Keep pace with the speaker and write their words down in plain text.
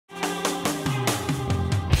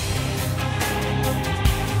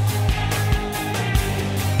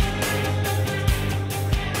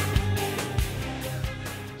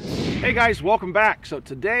Hey guys, welcome back. So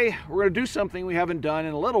today we're going to do something we haven't done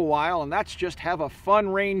in a little while, and that's just have a fun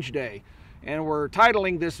range day. And we're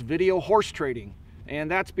titling this video Horse Trading.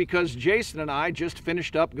 And that's because Jason and I just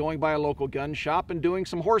finished up going by a local gun shop and doing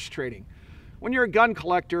some horse trading. When you're a gun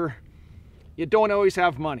collector, you don't always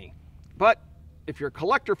have money. But if you're a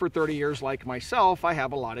collector for 30 years like myself, I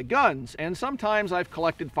have a lot of guns. And sometimes I've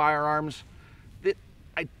collected firearms that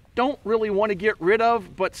I don't really want to get rid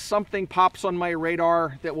of, but something pops on my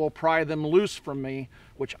radar that will pry them loose from me,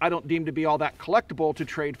 which I don't deem to be all that collectible to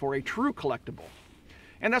trade for a true collectible.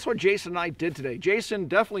 And that's what Jason and I did today. Jason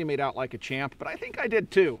definitely made out like a champ, but I think I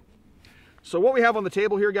did too. So what we have on the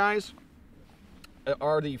table here, guys,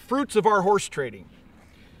 are the fruits of our horse trading.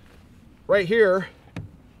 Right here,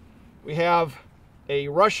 we have a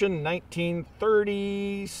Russian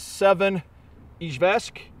 1937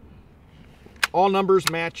 Izhevsk, all numbers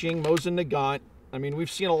matching, Mosin Nagant. I mean, we've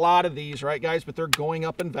seen a lot of these, right, guys? But they're going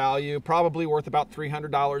up in value, probably worth about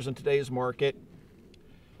 $300 in today's market.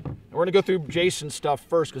 And we're going to go through Jason's stuff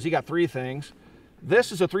first because he got three things.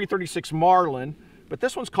 This is a 336 Marlin, but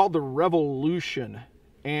this one's called the Revolution.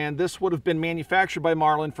 And this would have been manufactured by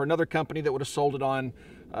Marlin for another company that would have sold it on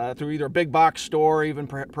through either a big box store or even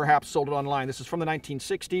perhaps sold it online. This is from the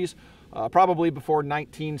 1960s, probably before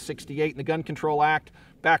 1968 in the Gun Control Act,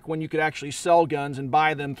 back when you could actually sell guns and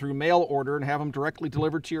buy them through mail order and have them directly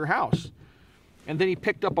delivered to your house. And then he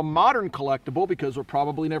picked up a modern collectible because we'll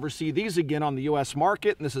probably never see these again on the U.S.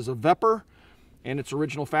 market. And this is a Vepr and its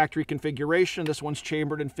original factory configuration. This one's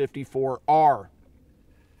chambered in 54R.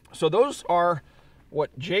 So those are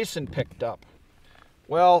what Jason picked up.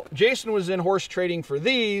 Well, Jason was in horse trading for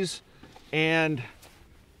these, and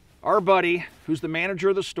our buddy, who's the manager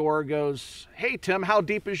of the store, goes, "Hey, Tim, how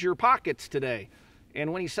deep is your pockets today?"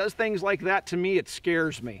 And when he says things like that to me, it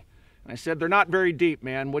scares me. And I said, "They're not very deep,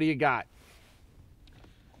 man. What do you got?"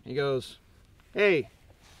 He goes, "Hey,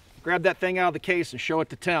 grab that thing out of the case and show it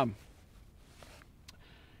to Tim."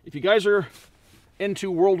 If you guys are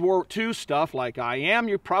into World War II stuff like I am,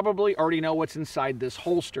 you probably already know what's inside this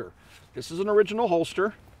holster. This is an original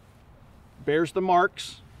holster. Bears the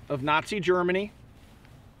marks of Nazi Germany.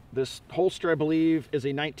 This holster, I believe, is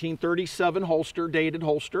a 1937 holster, dated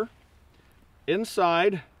holster.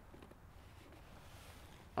 Inside,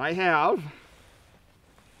 I have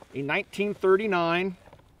a 1939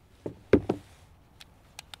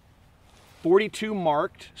 .42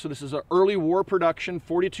 marked, so this is an early war production,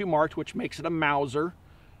 .42 marked, which makes it a Mauser.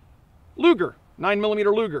 Luger,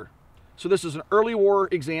 9mm Luger. So this is an early war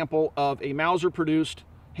example of a Mauser-produced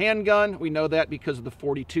handgun. We know that because of the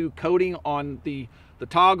 .42 coating on the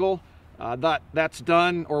toggle. That's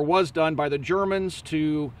done, or was done, by the Germans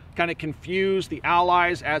to kind of confuse the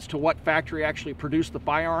Allies as to what factory actually produced the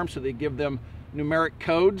firearm, so they give them numeric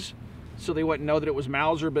codes so they wouldn't know that it was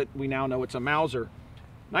Mauser, but we now know it's a Mauser.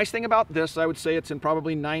 Nice thing about this, I would say it's in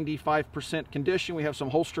probably 95% condition. We have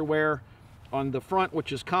some holster wear on the front,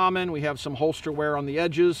 which is common. We have some holster wear on the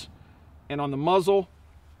edges and on the muzzle.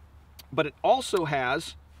 But it also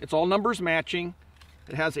has, it's all numbers matching.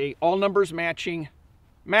 It has a all numbers matching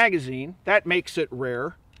magazine. That makes it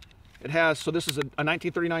rare. It has, so this is a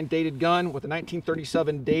 1939 dated gun with a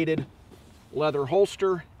 1937 dated leather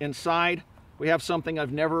holster inside. We have something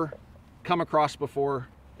I've never come across before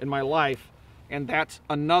in my life, and that's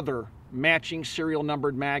another matching serial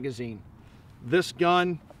numbered magazine. This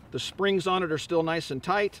gun, the springs on it are still nice and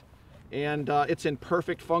tight, and it's in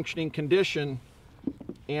perfect functioning condition.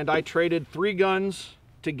 And I traded 3 guns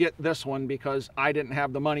to get this one because I didn't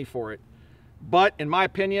have the money for it. But in my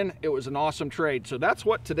opinion, it was an awesome trade. So that's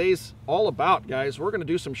what today's all about, guys. We're going to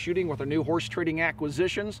do some shooting with our new horse trading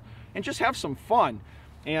acquisitions and just have some fun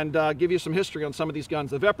and give you some history on some of these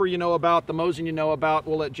guns. The Vepr you know about, the Mosin you know about.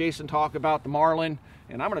 We'll let Jason talk about the Marlin,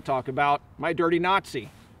 and I'm going to talk about my dirty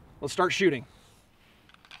Nazi. Let's start shooting.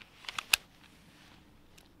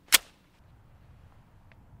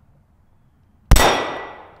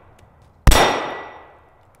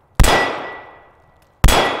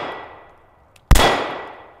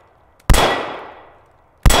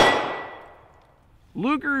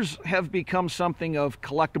 Lugers have become something of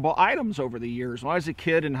collectible items over the years. When I was a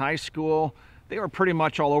kid in high school, they were pretty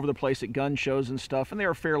much all over the place at gun shows and stuff, and they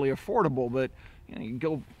were fairly affordable. But you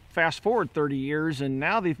go fast forward 30 years, and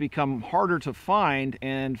now they've become harder to find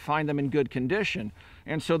and find them in good condition.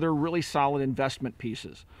 And so they're really solid investment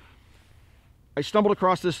pieces. I stumbled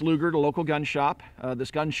across this Luger at a local gun shop. This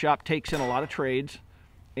gun shop takes in a lot of trades,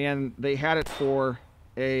 and they had it for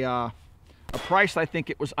a price I think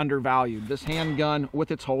it was undervalued. This handgun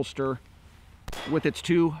with its holster, with its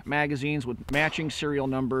 2 magazines with matching serial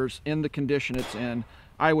numbers in the condition it's in,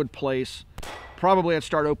 I would place probably I'd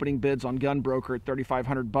start opening bids on Gun Broker at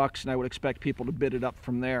 $3,500, and I would expect people to bid it up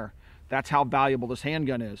from there. That's how valuable this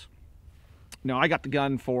handgun is. Now, I got the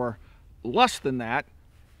gun for less than that,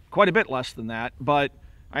 quite a bit less than that, but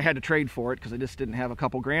I had to trade for it because I just didn't have a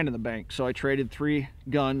couple grand in the bank. So I traded 3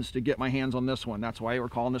 guns to get my hands on this one. That's why we're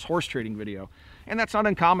calling this horse trading video. And that's not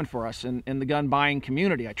uncommon for us in the gun buying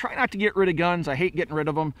community. I try not to get rid of guns. I hate getting rid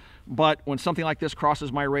of them. But when something like this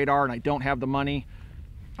crosses my radar and I don't have the money,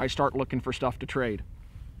 I start looking for stuff to trade.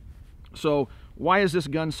 So why is this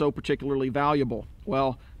gun so particularly valuable?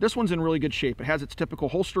 Well, this one's in really good shape. It has its typical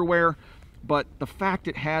holster wear, but the fact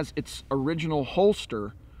it has its original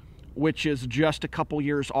holster, which is just a couple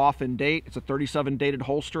years off in date. It's a 37 dated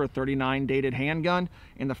holster, a 39 dated handgun,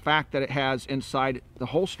 and the fact that it has inside the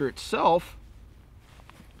holster itself,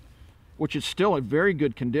 which is still in very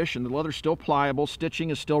good condition. The leather's still pliable, stitching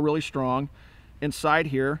is still really strong. Inside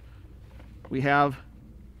here, we have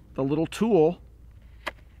the little tool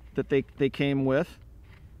that they came with,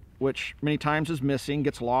 which many times is missing,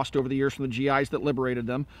 gets lost over the years from the GIs that liberated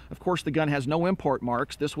them. Of course, the gun has no import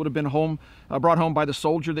marks. This would have been brought home by the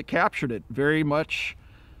soldier that captured it. Very much,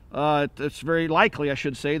 it's very likely, I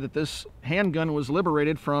should say, that this handgun was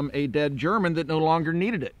liberated from a dead German that no longer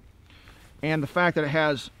needed it. And the fact that it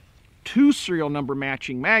has 2 serial number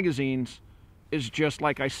matching magazines is just,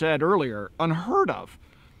 like I said earlier, unheard of.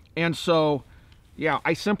 And so, yeah,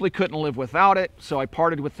 I simply couldn't live without it, so I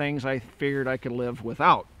parted with things I figured I could live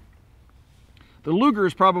without. The Luger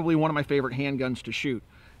is probably one of my favorite handguns to shoot.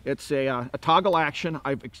 It's a toggle action.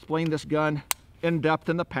 I've explained this gun in depth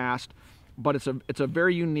in the past, but it's a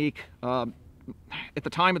very unique, at the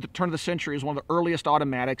time, at the turn of the century, is one of the earliest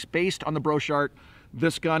automatics. Based on the Brochart,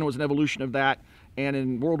 this gun was an evolution of that, and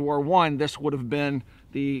in World War I, this would have been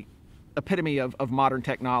the epitome of modern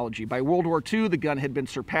technology. By World War II, the gun had been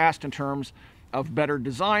surpassed in terms of better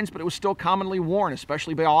designs, but it was still commonly worn,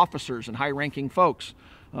 especially by officers and high-ranking folks.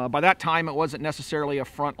 By that time, it wasn't necessarily a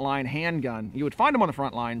frontline handgun. You would find them on the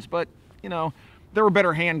front lines, but, you know, there were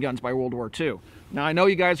better handguns by World War II. Now, I know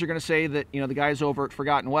you guys are going to say that, you know, the guys over at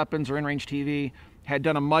Forgotten Weapons or InRange TV had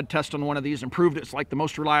done a mud test on one of these and proved it's like the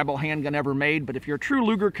most reliable handgun ever made, but if you're a true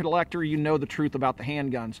Luger collector, you know the truth about the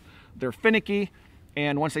handguns. They're finicky,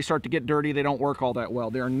 and once they start to get dirty, they don't work all that well.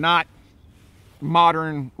 They're not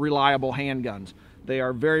modern, reliable handguns. They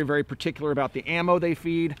are very, very particular about the ammo they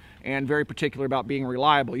feed and very particular about being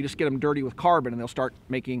reliable. You just get them dirty with carbon and they'll start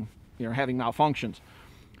making, you know, having malfunctions.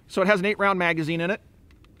 So it has an 8-round magazine in it.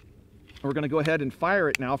 We're going to go ahead and fire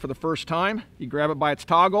it now for the first time. You grab it by its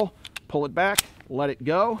toggle, pull it back, let it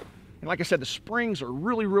go. And like I said, the springs are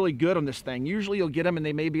really, really good on this thing. Usually you'll get them and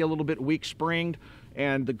they may be a little bit weak springed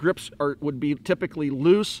and the grips would be typically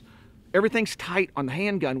loose. Everything's tight on the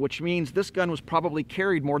handgun, which means this gun was probably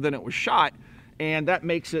carried more than it was shot. And that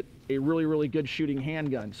makes it a really, really good shooting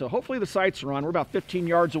handgun. So hopefully the sights are on. We're about 15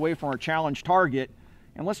 yards away from our challenge target.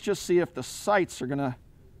 And let's just see if the sights are gonna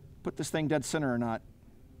put this thing dead center or not.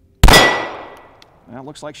 Well, it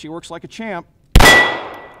looks like she works like a champ.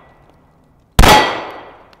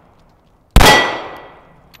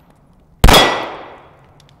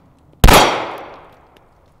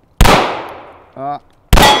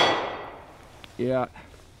 Yeah.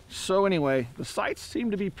 So anyway, the sights seem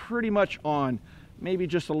to be pretty much on. Maybe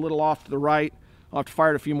just a little off to the right. I'll have to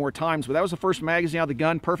fire it a few more times, but that was the first magazine out of the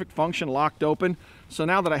gun, perfect function, locked open. So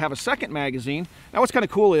now that I have a second magazine, now what's kind of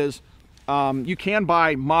cool is you can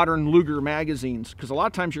buy modern Luger magazines, because a lot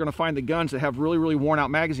of times you're going to find the guns that have really, really worn out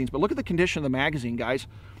magazines. But look at the condition of the magazine, guys.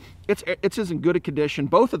 It's as in good a condition.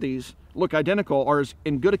 Both of these look identical, or as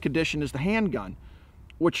in good a condition as the handgun,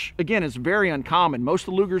 which again is very uncommon. Most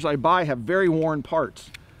of the Lugers I buy have very worn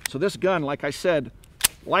parts. So this gun, like I said,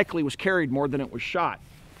 likely was carried more than it was shot.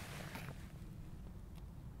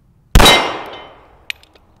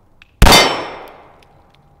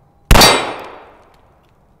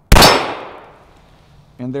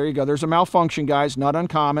 And there you go. There's a malfunction, guys. Not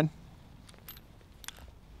uncommon.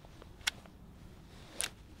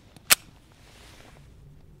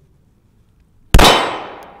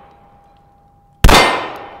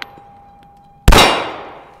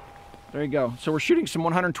 There you go. So we're shooting some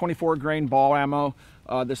 124 grain ball ammo.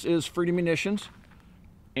 This is Freedom Munitions,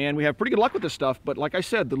 and we have pretty good luck with this stuff. But like I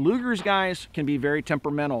said, the Lugers, guys, can be very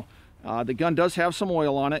temperamental. The gun does have some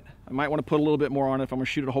oil on it. I might want to put a little bit more on it if I'm going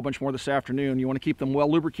to shoot it a whole bunch more this afternoon. You want to keep them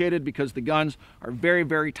well lubricated because the guns are very,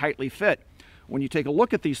 very tightly fit. When you take a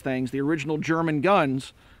look at these things, the original German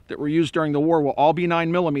guns that were used during the war will all be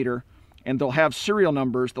 9mm, and they'll have serial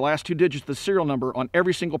numbers, the last 2 digits of the serial number on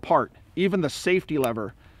every single part. Even the safety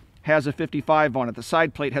lever has a 55 on it. The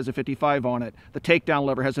side plate has a 55 on it. The takedown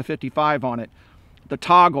lever has a 55 on it. The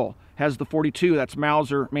toggle has the 42, that's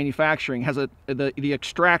Mauser manufacturing, has the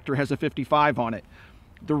extractor has a 55 on it.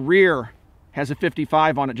 The rear has a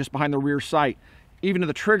 55 on it just behind the rear sight. Even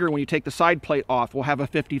the trigger, when you take the side plate off, will have a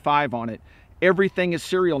 55 on it. Everything is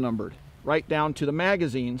serial numbered, right down to the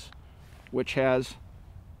magazines, which has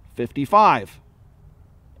 55.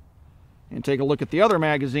 And take a look at the other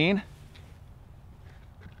magazine,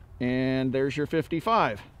 and there's your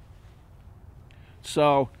 55.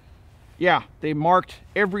 So yeah, they marked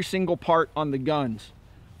every single part on the guns.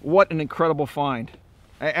 What an incredible find.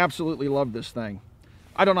 I absolutely love this thing.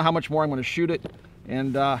 I don't know how much more I'm going to shoot it,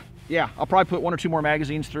 and yeah, I'll probably put 1 or 2 more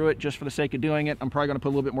magazines through it just for the sake of doing it. I'm probably going to put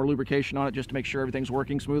a little bit more lubrication on it just to make sure everything's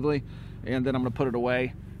working smoothly, and then I'm going to put it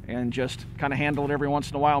away and just kind of handle it every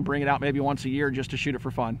once in a while and bring it out maybe once a year just to shoot it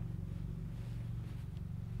for fun.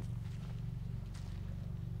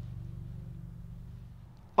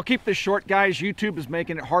 I'll keep this short, guys. YouTube is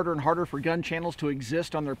making it harder and harder for gun channels to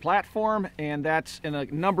exist on their platform, and that's in a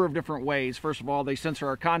number of different ways. First of all, they censor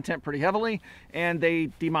our content pretty heavily, and they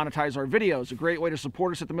demonetize our videos. A great way to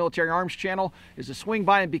support us at the Military Arms channel is to swing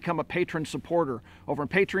by and become a patron supporter. Over on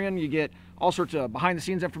Patreon, you get all sorts of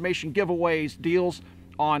behind-the-scenes information, giveaways, deals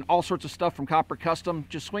on all sorts of stuff from Copper Custom.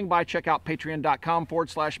 Just swing by, check out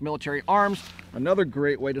patreon.com/military arms. Another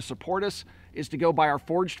great way to support us is to go buy our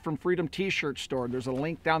Forged from Freedom t-shirt store. There's a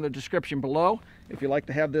link down in the description below. If you'd like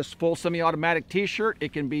to have this full semi-automatic t-shirt,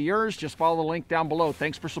 it can be yours. Just follow the link down below.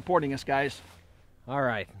 Thanks for supporting us, guys. All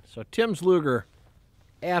right, so Tim's Luger,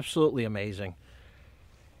 absolutely amazing.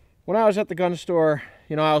 When I was at the gun store,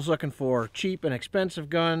 you know, I was looking for cheap and expensive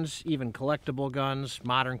guns, even collectible guns,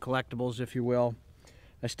 modern collectibles, if you will.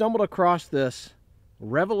 I stumbled across this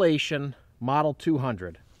Revelation Model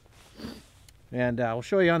 200. And I'll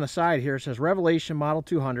show you on the side here. It says Revelation Model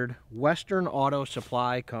 200, Western Auto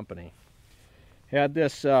Supply Company. Had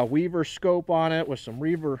this Weaver scope on it with some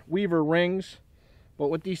Weaver rings. But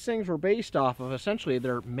what these things were based off of, essentially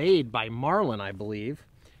they're made by Marlin, I believe.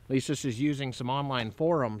 At least this is using some online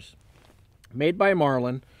forums. Made by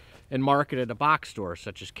Marlin and marketed to box stores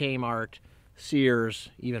such as Kmart, Sears,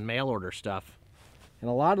 even mail order stuff. And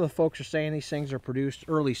a lot of the folks are saying these things are produced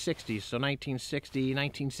early 60s, so 1960,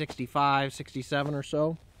 1965, 67 or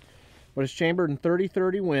so. But it's chambered in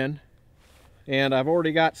 30-30 Win. And I've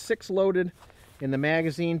already got 6 loaded in the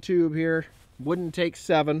magazine tube here. Wouldn't take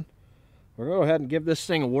 7. We're going to go ahead and give this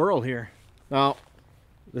thing a whirl here. Now,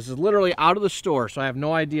 this is literally out of the store, so I have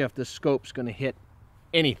no idea if this scope's going to hit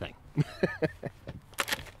anything.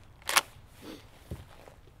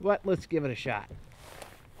 But let's give it a shot.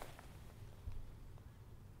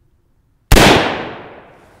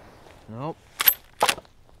 Nope.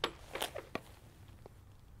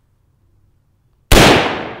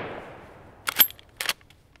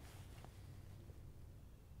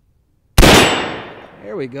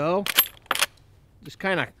 There we go. Just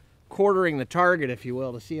kind of quartering the target, if you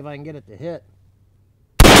will, to see if I can get it to hit.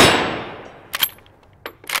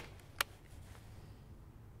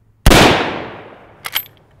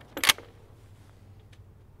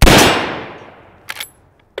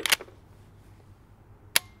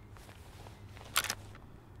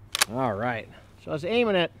 All right, so I was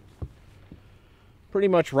aiming it pretty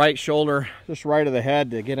much right shoulder, just right of the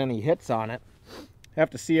head to get any hits on it. Have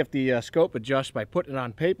to see if the scope adjusts by putting it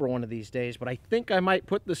on paper one of these days, but I think I might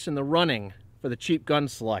put this in the running for the cheap gun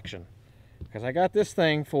selection because I got this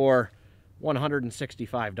thing for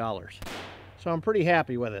 $165. So I'm pretty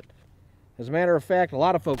happy with it. As a matter of fact, a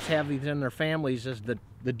lot of folks have these in their families as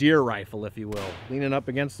the deer rifle, if you will, leaning up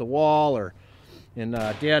against the wall or in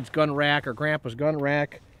Dad's gun rack or Grandpa's gun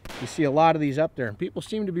rack. You see a lot of these up there, and people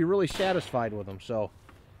seem to be really satisfied with them. So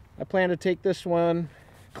I plan to take this one,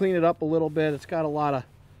 clean it up a little bit. It's got a lot of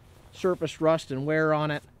surface rust and wear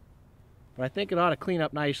on it, but I think it ought to clean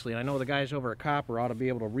up nicely. And I know the guys over at Copper ought to be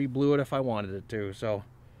able to re-blue it if I wanted it to. So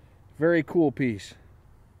very cool piece.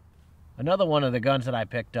 Another one of the guns that I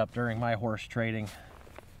picked up during my horse trading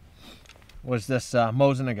was this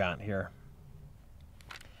Mosin here.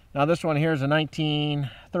 Now this one here is a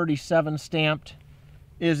 1937 stamped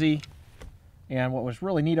Izzy, and what was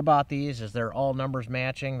really neat about these is they're all numbers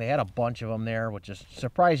matching. They had a bunch of them there, which is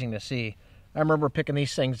surprising to see. I remember picking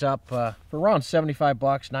these things up for around 75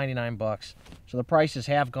 bucks, 99 bucks. So the prices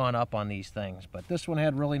have gone up on these things, but this one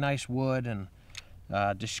had really nice wood and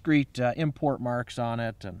discrete import marks on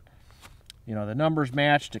it, and you know, the numbers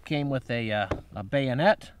matched. It came with a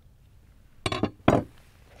bayonet,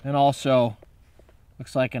 and also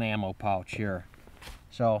looks like an ammo pouch here.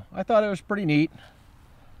 So I thought it was pretty neat.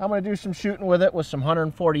 I'm going to do some shooting with it with some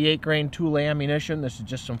 148 grain Thule ammunition. This is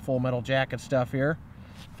just some Full Metal Jacket stuff here.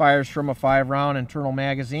 Fires from a 5-round internal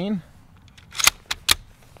magazine.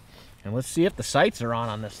 And let's see if the sights are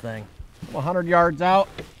on this thing. I'm 100 yards out,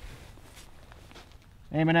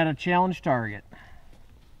 aiming at a challenge target.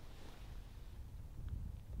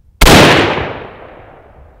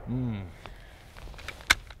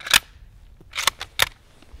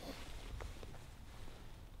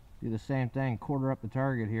 Do the same thing, quarter up the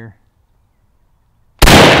target here.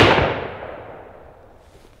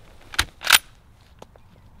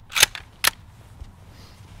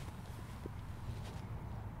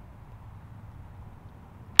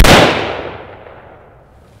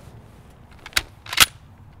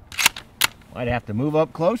 Might have to move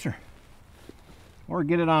up closer or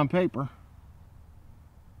get it on paper.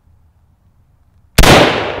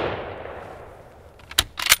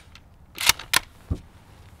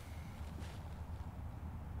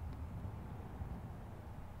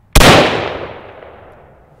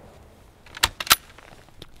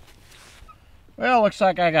 Well, looks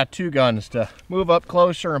like I got two guns to move up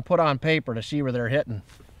closer and put on paper to see where they're hitting,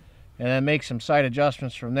 and then make some sight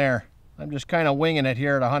adjustments from there. I'm just kind of winging it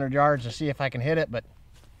here at 100 yards to see if I can hit it, but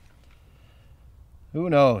who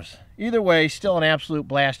knows. Either way, still an absolute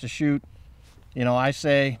blast to shoot. You know, I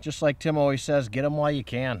say, just like Tim always says, get them while you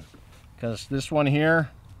can, because this one here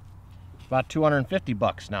is about 250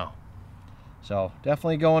 bucks now. So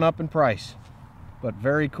definitely going up in price, but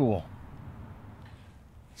very cool.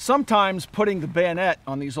 Sometimes putting the bayonet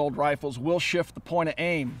on these old rifles will shift the point of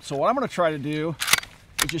aim. So what I'm going to try to do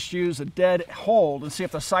is just use a dead hold and see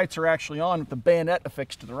if the sights are actually on with the bayonet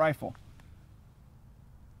affixed to the rifle.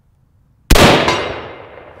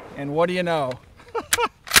 And what do you know?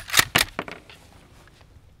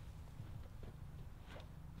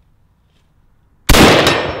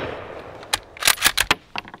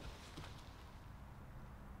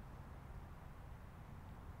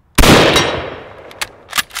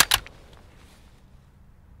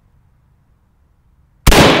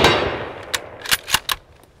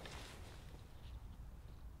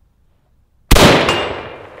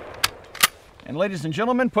 And ladies and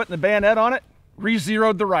gentlemen, putting the bayonet on it,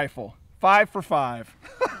 re-zeroed the rifle. 5 for 5.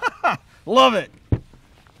 Love it.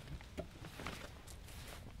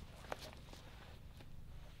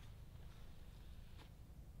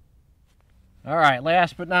 All right,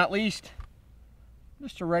 last but not least,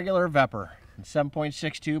 just a regular Vepper in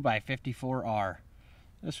 7.62 by 54R.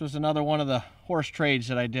 This was another one of the horse trades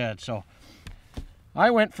that I did. So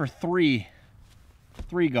I went for three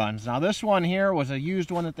guns. Now this one here was a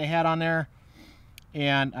used one that they had on there,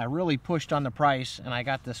 and I really pushed on the price, and I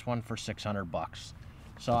got this one for 600 bucks.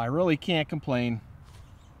 So I really can't complain.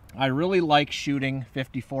 I really like shooting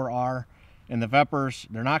 54R, and the Veppers,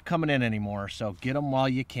 they're not coming in anymore, so get them while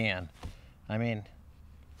you can. I mean,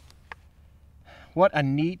 what a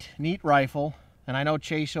neat rifle. And I know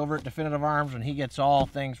Chase over at Definitive Arms, when he gets all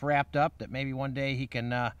things wrapped up, that maybe one day he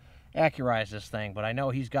can accurize this thing, but I know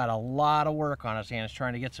he's got a lot of work on his hands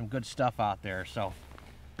trying to get some good stuff out there. So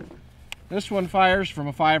this one fires from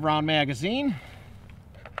a 5-round magazine.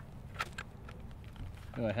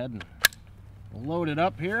 Go ahead and load it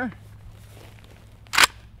up here.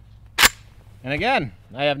 And again,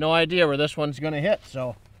 I have no idea where this one's going to hit,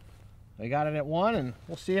 so I got it at 1, and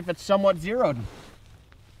we'll see if it's somewhat zeroed.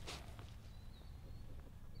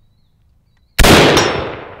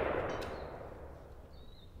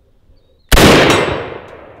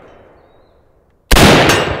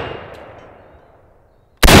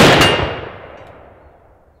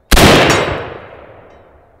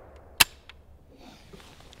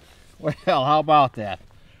 Well, how about that?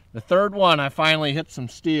 The third one, I finally hit some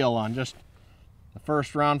steel on just the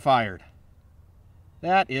first round fired.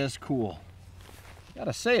 That is cool.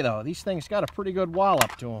 Gotta say though, these things got a pretty good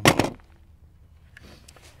wallop to them.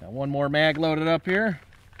 Got one more mag loaded up here.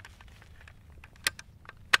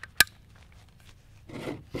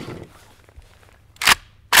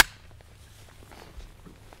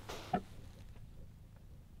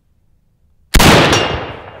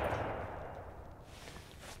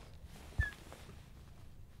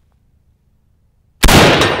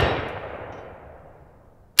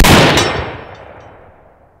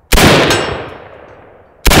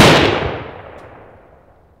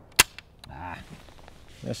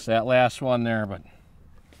 Missed that last one there, but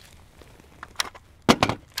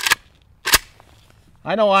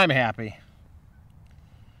I know I'm happy.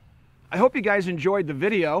 I hope you guys enjoyed the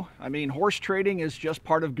video. I mean, horse trading is just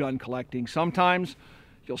part of gun collecting. Sometimes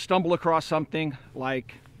you'll stumble across something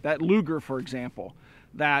like that Luger, for example,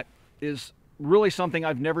 that is really something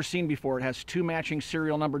I've never seen before. It has 2 matching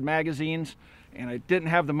serial numbered magazines, and I didn't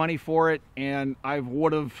have the money for it, and I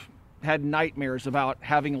would have had nightmares about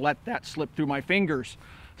having let that slip through my fingers.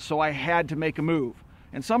 So I had to make a move.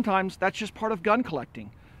 And sometimes that's just part of gun collecting.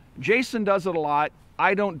 Jason does it a lot.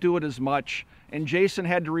 I don't do it as much. And Jason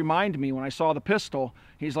had to remind me when I saw the pistol,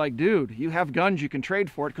 he's like, dude, you have guns you can trade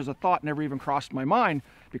for it, because the thought never even crossed my mind,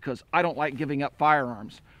 because I don't like giving up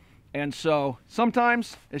firearms. And so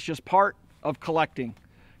sometimes it's just part of collecting.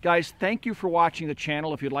 Guys, thank you for watching the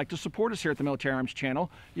channel. If you'd like to support us here at the Military Arms channel,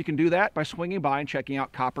 you can do that by swinging by and checking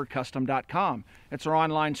out coppercustom.com. It's our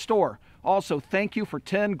online store. Also, thank you for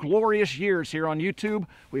 10 glorious years here on YouTube.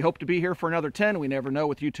 We hope to be here for another 10. We never know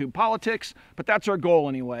with YouTube politics, but that's our goal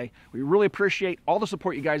anyway. We really appreciate all the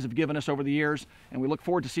support you guys have given us over the years, and we look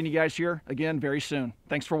forward to seeing you guys here again very soon.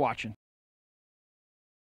 Thanks for watching.